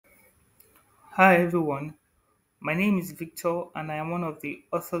Hi everyone, my name is Victor and I am one of the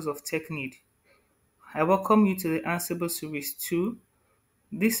authors of TechNeed. I welcome you to the Ansible Series 2.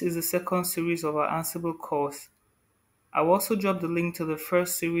 This is the second series of our Ansible course. I will also drop the link to the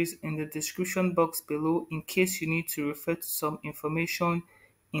first series in the description box below in case you need to refer to some information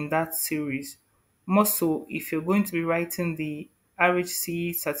in that series. More so, if you're going to be writing the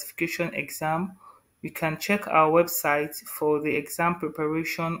RHCE certification exam, you can check our website for the exam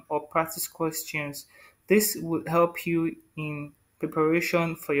preparation or practice questions. This would help you in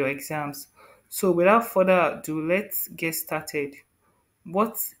preparation for your exams. So without further ado, let's get started.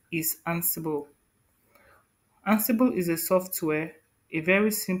 What is Ansible? Ansible is a software, a very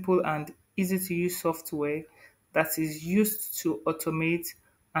simple and easy to use software that is used to automate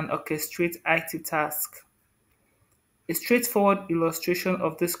and orchestrate IT tasks. A straightforward illustration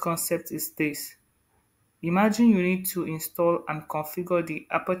of this concept is this. Imagine you need to install and configure the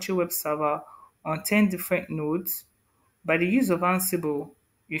Apache web server on 10 different nodes. By the use of Ansible,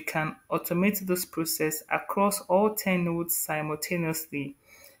 you can automate this process across all 10 nodes simultaneously,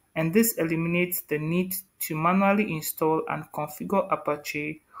 and this eliminates the need to manually install and configure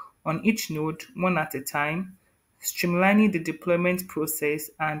Apache on each node one at a time, streamlining the deployment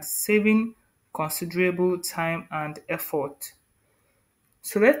process and saving considerable time and effort.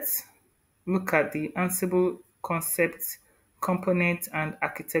 So let's look at the Ansible concept, component, and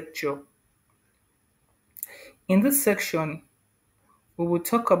architecture. In this section, we will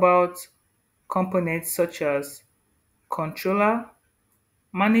talk about components such as controller,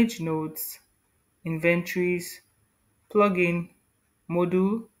 manage nodes, inventories, plugin,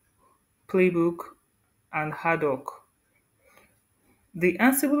 module, playbook, and haddock. The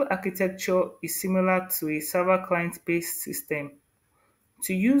Ansible architecture is similar to a server client-based system.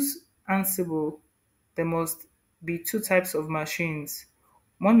 To use Ansible, there must be two types of machines.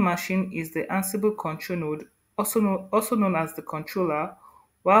 One machine is the Ansible control node, also known as the controller,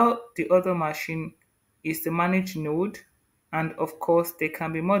 while the other machine is the manage node. And of course, there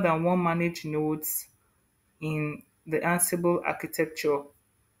can be more than one manage nodes in the Ansible architecture.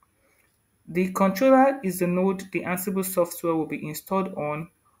 The controller is the node the Ansible software will be installed on,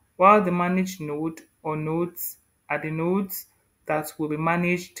 while the managed node or nodes are the nodes that will be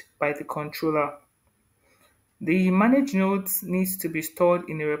managed by the controller. The managed nodes needs to be stored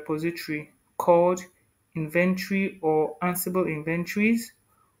in a repository called inventory or Ansible inventories.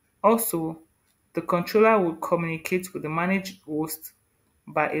 Also, the controller will communicate with the managed host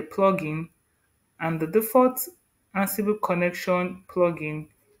by a plugin, and the default Ansible connection plugin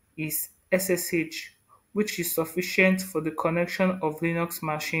is SSH, which is sufficient for the connection of Linux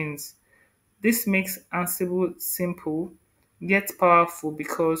machines. This makes Ansible simple yet powerful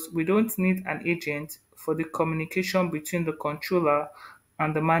because we don't need an agent for the communication between the controller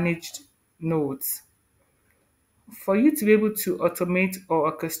and the managed nodes. For you to be able to automate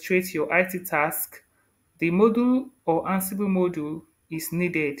or orchestrate your IT task, the module or Ansible module is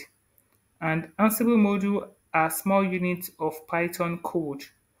needed, and Ansible module are small units of Python code.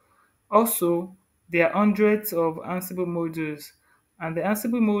 Also, there are hundreds of Ansible modules, and the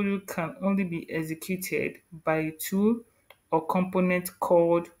Ansible module can only be executed by a tool or component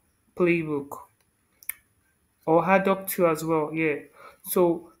called playbook or haddock tool as well. Yeah.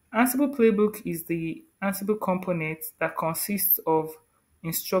 So Ansible playbook is the Ansible component that consists of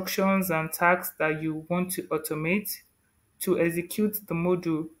instructions and tasks that you want to automate to execute the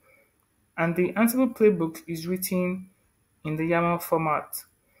module, and the Ansible playbook is written in the YAML format.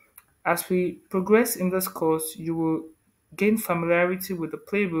 As we progress in this course, you will gain familiarity with the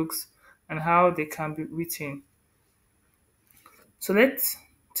playbooks and how they can be written. So let's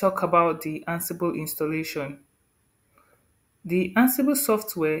talk about the Ansible installation. The Ansible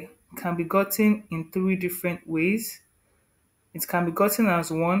software can be gotten in three different ways. It can be gotten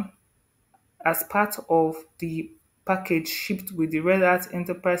as one, as part of the package shipped with the Red Hat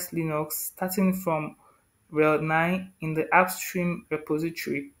Enterprise Linux starting from RHEL 9 in the upstream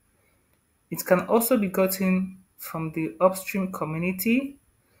repository. It can also be gotten from the upstream community.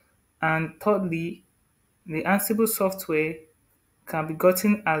 And thirdly, the Ansible software can be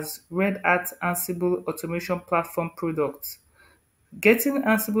gotten as Red Hat Ansible Automation Platform products. Getting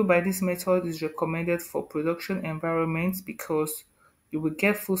Ansible by this method is recommended for production environments because you will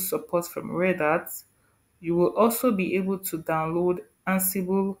get full support from Red Hat. You will also be able to download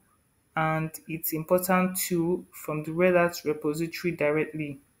Ansible and its important tool from the Red Hat repository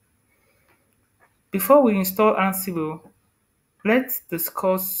directly. Before we install Ansible, let's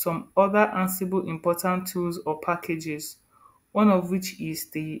discuss some other Ansible important tools or packages, one of which is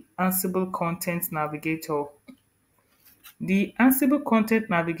the Ansible Content Navigator. The Ansible Content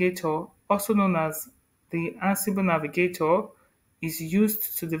Navigator, also known as the Ansible Navigator, is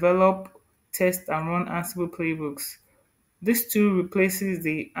used to develop, test, and run Ansible playbooks. This tool replaces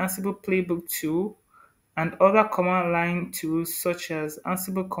the Ansible Playbook tool and other command line tools such as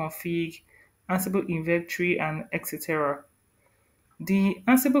Ansible Config, Ansible Inventory, and etc. The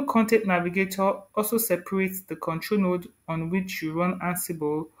Ansible Content Navigator also separates the control node on which you run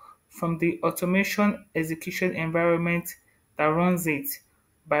Ansible from the automation execution environment that runs it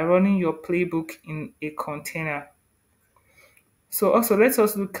by running your playbook in a container. So also let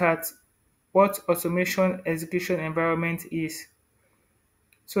us look at what automation execution environment is.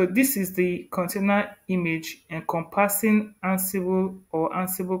 So this is the container image encompassing Ansible or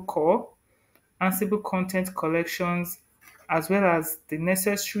Ansible core, Ansible content collections, as well as the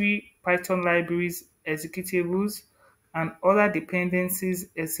necessary Python libraries, executables, and other dependencies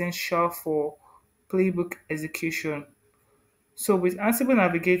essential for playbook execution. So with Ansible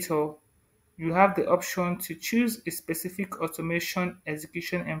Navigator, you have the option to choose a specific automation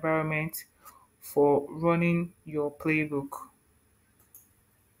execution environment for running your playbook.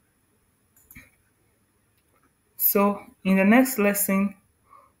 So in the next lesson,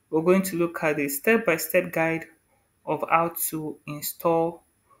 we're going to look at a step-by-step guide of how to install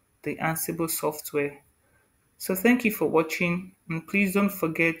the Ansible software. So thank you for watching, and please don't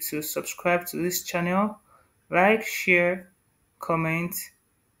forget to subscribe to this channel, like, share, comment,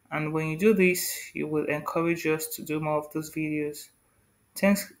 and when you do this, you will encourage us to do more of those videos.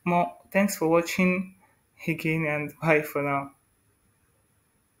 Thanks for watching again, and bye for now.